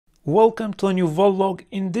Welcome to a new Voltlog.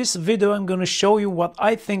 In this video I'm going to show you what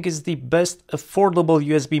I think is the best affordable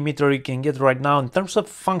USB meter you can get right now in terms of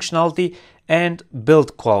functionality and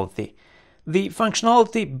build quality. The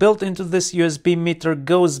functionality built into this USB meter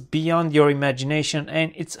goes beyond your imagination,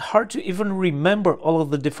 and it's hard to even remember all of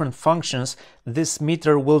the different functions this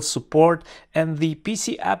meter will support, and the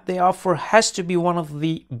PC app they offer has to be one of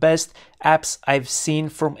the best apps I've seen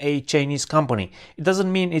from a Chinese company. It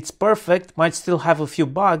doesn't mean it's perfect, might still have a few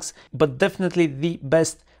bugs, but definitely the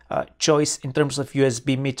best choice in terms of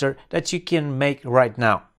USB meter that you can make right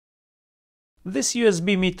now. This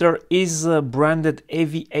USB meter is branded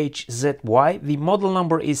AVHzY. The model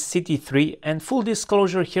number is CT-3, and full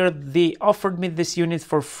disclosure here, they offered me this unit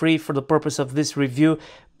for free for the purpose of this review,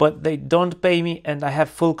 but they don't pay me and I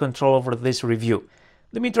have full control over this review.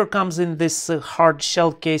 The meter comes in this hard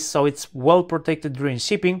shell case, so it's well protected during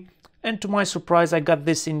shipping. And to my surprise, I got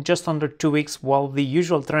this in just under 2 weeks, while the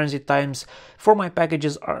usual transit times for my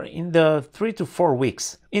packages are in the 3 to 4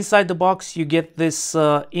 weeks. Inside the box, you get this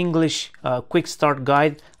English quick start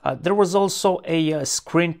guide. There was also a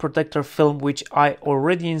screen protector film, which I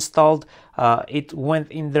already installed. It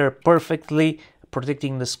went in there perfectly,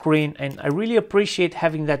 protecting the screen, and I really appreciate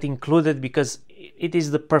having that included because it is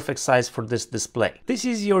the perfect size for this display. This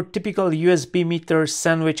is your typical USB meter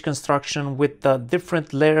sandwich construction with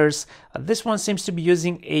different layers. This one seems to be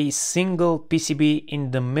using a single PCB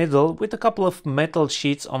in the middle with a couple of metal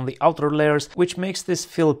sheets on the outer layers, which makes this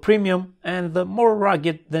feel premium and more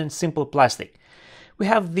rugged than simple plastic. We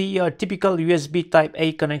have the typical USB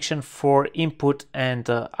Type-A connection for input and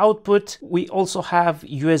output. We also have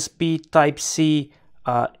USB Type-C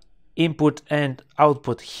input and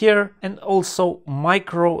output here, and also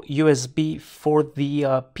micro USB for the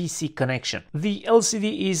PC connection. The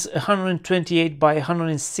LCD is 128 by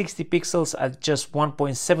 160 pixels at just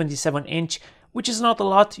 1.77 inch, which is not a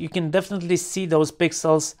lot. You can definitely see those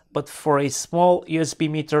pixels, but for a small USB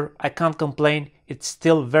meter, I can't complain. It's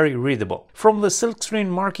still very readable. From the silkscreen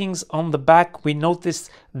markings on the back, we noticed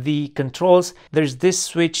the controls. There's this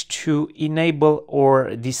switch to enable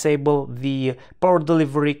or disable the power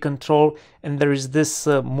delivery control, and there is this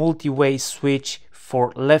multi-way switch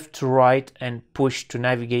for left to right and push to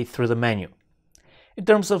navigate through the menu. In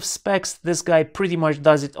terms of specs, this guy pretty much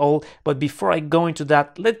does it all, but before I go into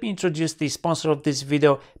that, let me introduce the sponsor of this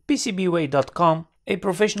video, PCBWay.com, a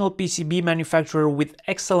professional PCB manufacturer with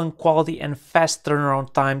excellent quality and fast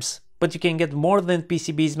turnaround times. But you can get more than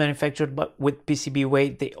PCBs manufactured with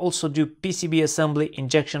PCBWay. They also do PCB assembly,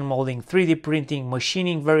 injection molding, 3D printing,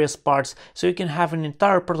 machining various parts, so you can have an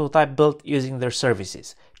entire prototype built using their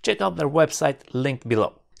services. Check out their website, linked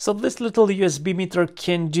below. So this little USB meter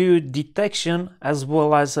can do detection as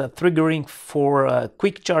well as triggering for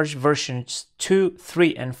quick charge versions 2,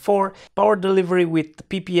 3 and 4, power delivery with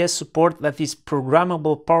PPS support, that is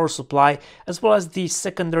programmable power supply, as well as the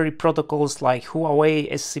secondary protocols like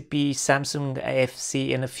Huawei, SCP, Samsung,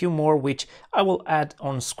 AVHzY and a few more which I will add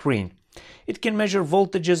on screen. It can measure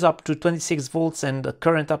voltages up to 26 volts and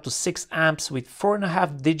current up to 6 amps with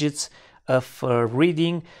 4.5 digits of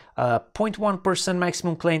reading, 0.1%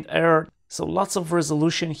 maximum claimed error, so lots of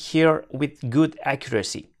resolution here with good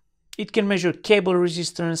accuracy. It can measure cable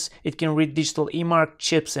resistance, it can read digital eMark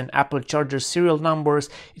chips and Apple charger serial numbers.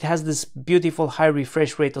 It has this beautiful high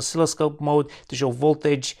refresh rate oscilloscope mode to show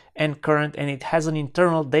voltage and current, and it has an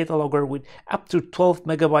internal data logger with up to 12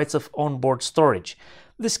 megabytes of onboard storage.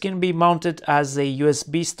 This can be mounted as a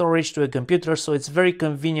USB storage to a computer, so it's very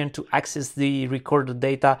convenient to access the recorded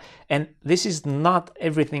data, and this is not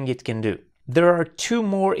everything it can do. There are two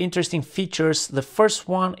more interesting features. The first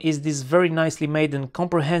one is this very nicely made and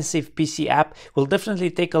comprehensive PC app. We'll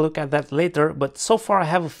definitely take a look at that later, but so far I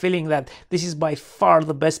have a feeling that this is by far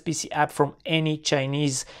the best PC app from any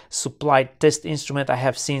Chinese supplied test instrument I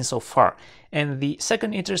have seen so far. And the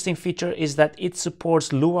second interesting feature is that it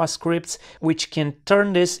supports Lua scripts, which can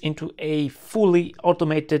turn this into a fully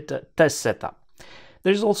automated test setup.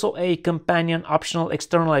 There's also a companion optional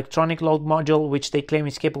external electronic load module, which they claim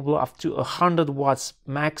is capable of up to 100 watts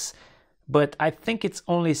max, but I think it's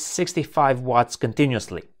only 65 watts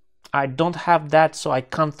continuously. I don't have that, so I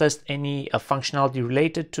can't test any functionality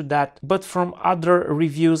related to that, but from other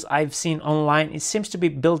reviews I've seen online, it seems to be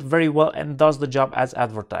built very well and does the job as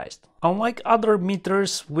advertised. Unlike other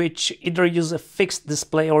meters, which either use a fixed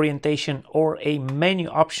display orientation or a menu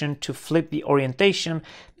option to flip the orientation,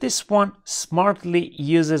 this one smartly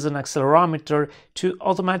uses an accelerometer to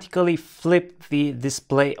automatically flip the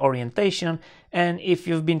display orientation. And if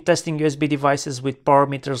you've been testing USB devices with power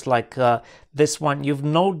meters like this one, you've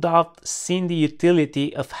no doubt seen the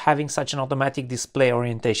utility of having such an automatic display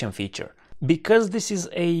orientation feature. Because this is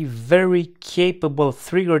a very capable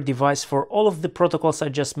trigger device for all of the protocols I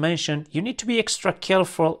just mentioned, you need to be extra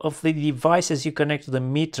careful of the devices you connect to the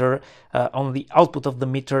meter on the output of the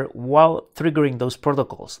meter while triggering those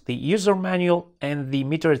protocols. The user manual and the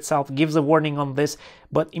meter itself gives a warning on this,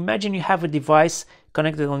 but imagine you have a device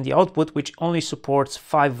connected on the output which only supports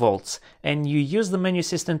 5 volts and you use the menu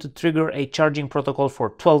system to trigger a charging protocol for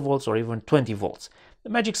 12 volts or even 20 volts. The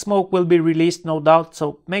magic smoke will be released, no doubt,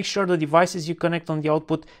 so make sure the devices you connect on the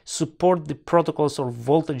output support the protocols or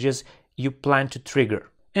voltages you plan to trigger.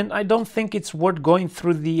 And I don't think it's worth going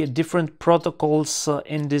through the different protocols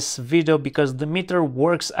in this video because the meter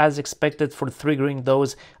works as expected for triggering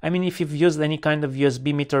those. I mean, if you've used any kind of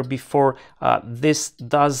USB meter before, this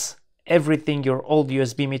does everything your old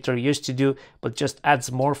USB meter used to do, but just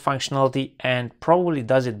adds more functionality and probably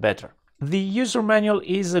does it better. The user manual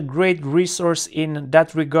is a great resource in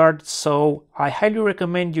that regard, so I highly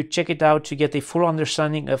recommend you check it out to get a full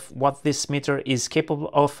understanding of what this meter is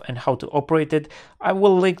capable of and how to operate it. I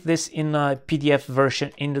will link this in a PDF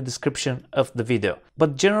version in the description of the video.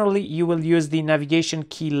 But generally, you will use the navigation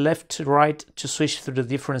key left to right to switch through the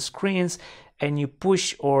different screens, and you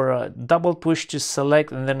push or double push to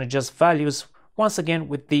select and then adjust values, once again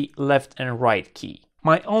with the left and right key.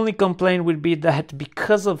 My only complaint would be that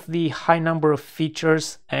because of the high number of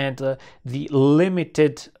features and the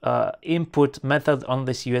limited input method on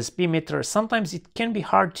this USB meter, sometimes it can be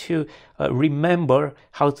hard to remember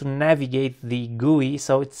how to navigate the GUI,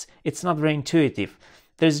 so it's not very intuitive.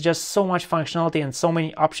 There's just so much functionality and so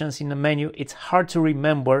many options in the menu, it's hard to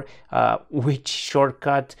remember which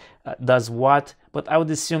shortcut does what, but I would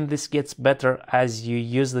assume this gets better as you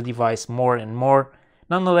use the device more and more.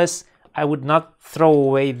 Nonetheless, I would not throw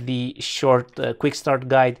away the short quick start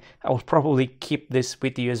guide. I will probably keep this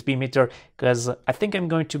with the USB meter because I think I'm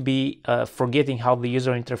going to be forgetting how the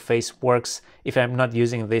user interface works if I'm not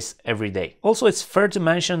using this every day. Also, it's fair to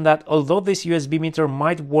mention that although this USB meter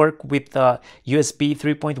might work with USB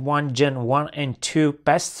 3.1 Gen 1 and 2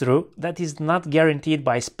 pass-through, that is not guaranteed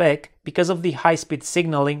by spec. Because of the high-speed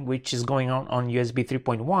signaling which is going on USB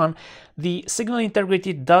 3.1, the signal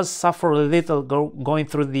integrity does suffer a little going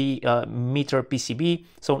through the meter PCB,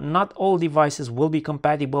 so not all devices will be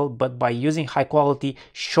compatible, but by using high-quality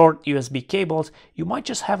short USB cables, you might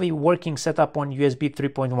just have a working setup on USB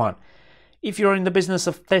 3.1. If you're in the business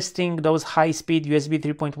of testing those high-speed USB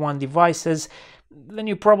 3.1 devices, then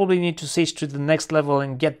you probably need to switch to the next level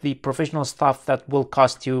and get the professional stuff that will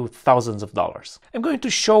cost you thousands of dollars. I'm going to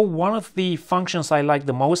show one of the functions I like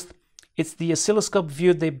the most. It's the oscilloscope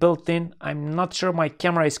view they built in. I'm not sure my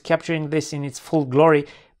camera is capturing this in its full glory,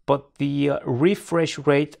 but the refresh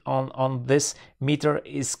rate on this meter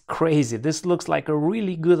is crazy. This looks like a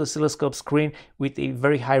really good oscilloscope screen with a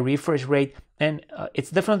very high refresh rate, and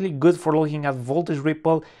it's definitely good for looking at voltage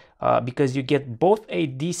ripple because you get both a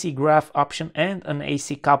DC graph option and an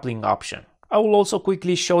AC coupling option. I will also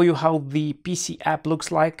quickly show you how the PC app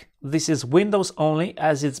looks like. This is Windows only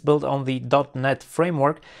as it's built on the .NET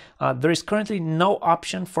framework. There is currently no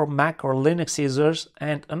option for Mac or Linux users,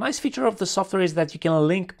 and a nice feature of the software is that you can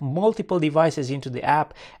link multiple devices into the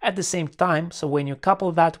app at the same time. So when you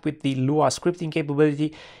couple that with the Lua scripting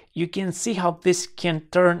capability, you can see how this can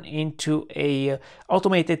turn into a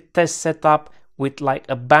automated test setup with like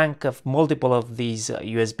a bank of multiple of these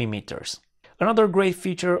USB meters. Another great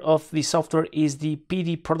feature of the software is the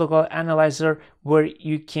PD protocol analyzer, where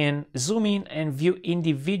you can zoom in and view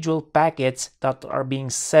individual packets that are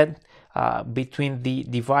being sent between the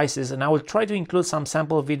devices, and I will try to include some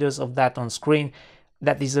sample videos of that on screen.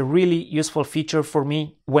 That is a really useful feature for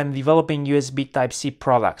me when developing USB Type-C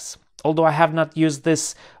products. Although I have not used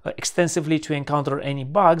this extensively to encounter any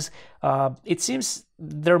bugs, it seems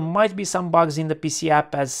there might be some bugs in the PC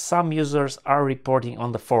app as some users are reporting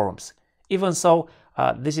on the forums. Even so,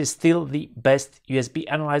 this is still the best USB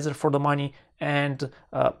analyzer for the money and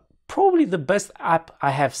probably the best app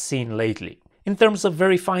I have seen lately. In terms of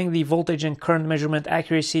verifying the voltage and current measurement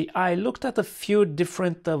accuracy, I looked at a few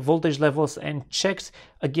different voltage levels and checked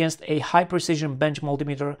against a high precision bench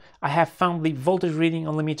multimeter. I have found the voltage reading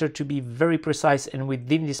on the meter to be very precise and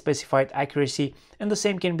within the specified accuracy, and the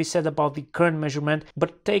same can be said about the current measurement,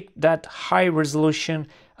 but take that high resolution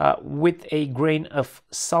with a grain of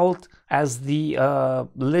salt, as the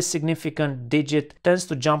less significant digit tends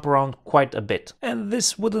to jump around quite a bit. And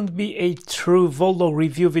this wouldn't be a true Voltlog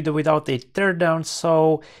review video without a teardown,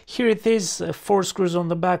 so here it is, 4 screws on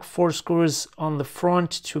the back, 4 screws on the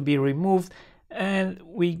front to be removed, and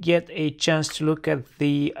we get a chance to look at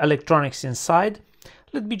the electronics inside.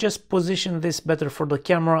 Let me just position this better for the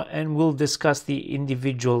camera and we'll discuss the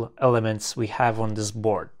individual elements we have on this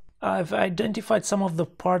board. I've identified some of the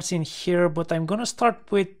parts in here, but I'm gonna start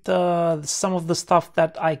with some of the stuff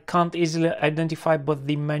that I can't easily identify, but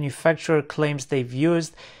the manufacturer claims they've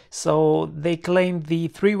used. So they claim the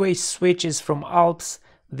three-way switch is from Alps,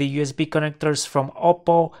 the USB connectors from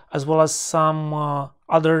Oppo, as well as some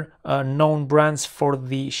other known brands for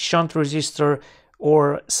the shunt resistor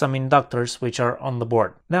or some inductors which are on the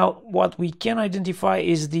board. Now, what we can identify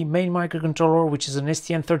is the main microcontroller, which is an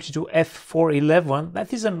STM32F411.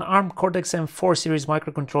 That is an ARM Cortex-M4 series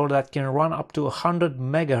microcontroller that can run up to 100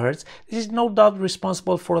 MHz. This is no doubt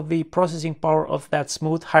responsible for the processing power of that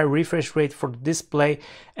smooth high refresh rate for the display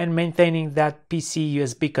and maintaining that PC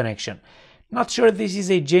USB connection. Not sure this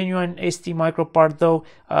is a genuine ST micro part though.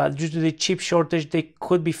 Due to the chip shortage, they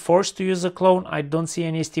could be forced to use a clone. I don't see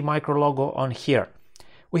any ST micro logo on here.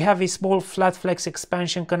 We have a small flat flex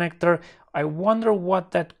expansion connector. I wonder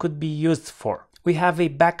what that could be used for. We have a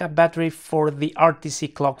backup battery for the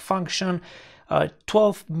RTC clock function,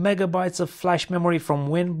 12 megabytes of flash memory from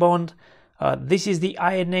Winbond. This is the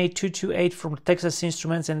INA228 from Texas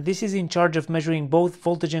Instruments, and this is in charge of measuring both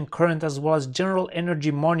voltage and current as well as general energy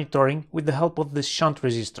monitoring with the help of this shunt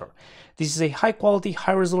resistor. This is a high quality,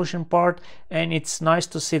 high resolution part, and it's nice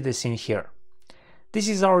to see this in here. This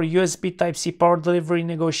is our USB Type-C power delivery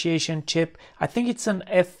negotiation chip. I think it's an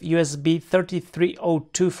AVHzY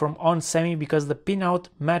 3302 from onsemi because the pinout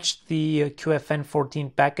matched the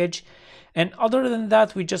QFN14 package. And other than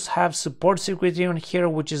that, we just have support circuitry on here,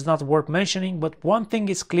 which is not worth mentioning, but one thing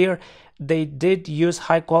is clear, they did use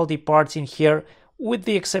high quality parts in here, with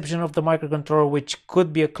the exception of the microcontroller, which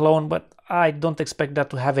could be a clone, but I don't expect that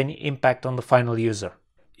to have any impact on the final user.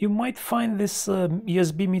 You might find this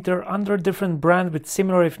USB meter under a different brand with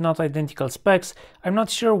similar if not identical specs. I'm not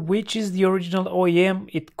sure which is the original OEM.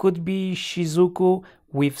 It could be Shizuku.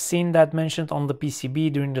 We've seen that mentioned on the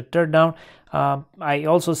PCB during the teardown. I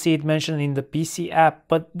also see it mentioned in the PC app,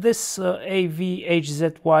 but this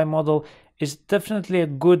AVHzY model is definitely a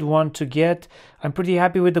good one to get. I'm pretty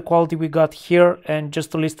happy with the quality we got here, and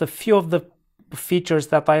just to list a few of the features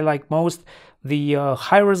that I like most: the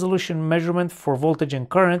high resolution measurement for voltage and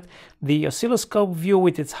current, the oscilloscope view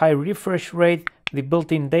with its high refresh rate, the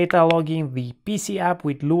built-in data logging, the PC app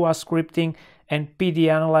with Lua scripting and PD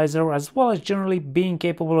analyzer, as well as generally being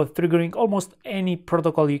capable of triggering almost any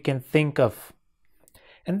protocol you can think of.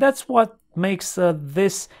 And that's what makes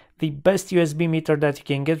this the best USB meter that you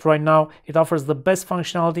can get right now. It offers the best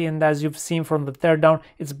functionality, and as you've seen from the teardown,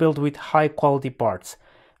 it's built with high quality parts.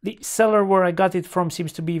 The seller where I got it from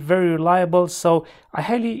seems to be very reliable, so I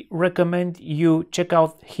highly recommend you check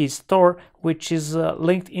out his store, which is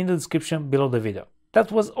linked in the description below the video. That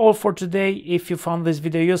was all for today. If you found this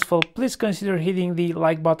video useful, please consider hitting the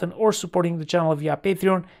like button or supporting the channel via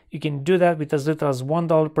Patreon. You can do that with as little as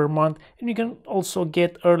 $1 per month, and you can also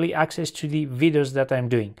get early access to the videos that I'm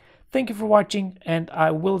doing. Thank you for watching, and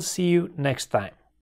I will see you next time.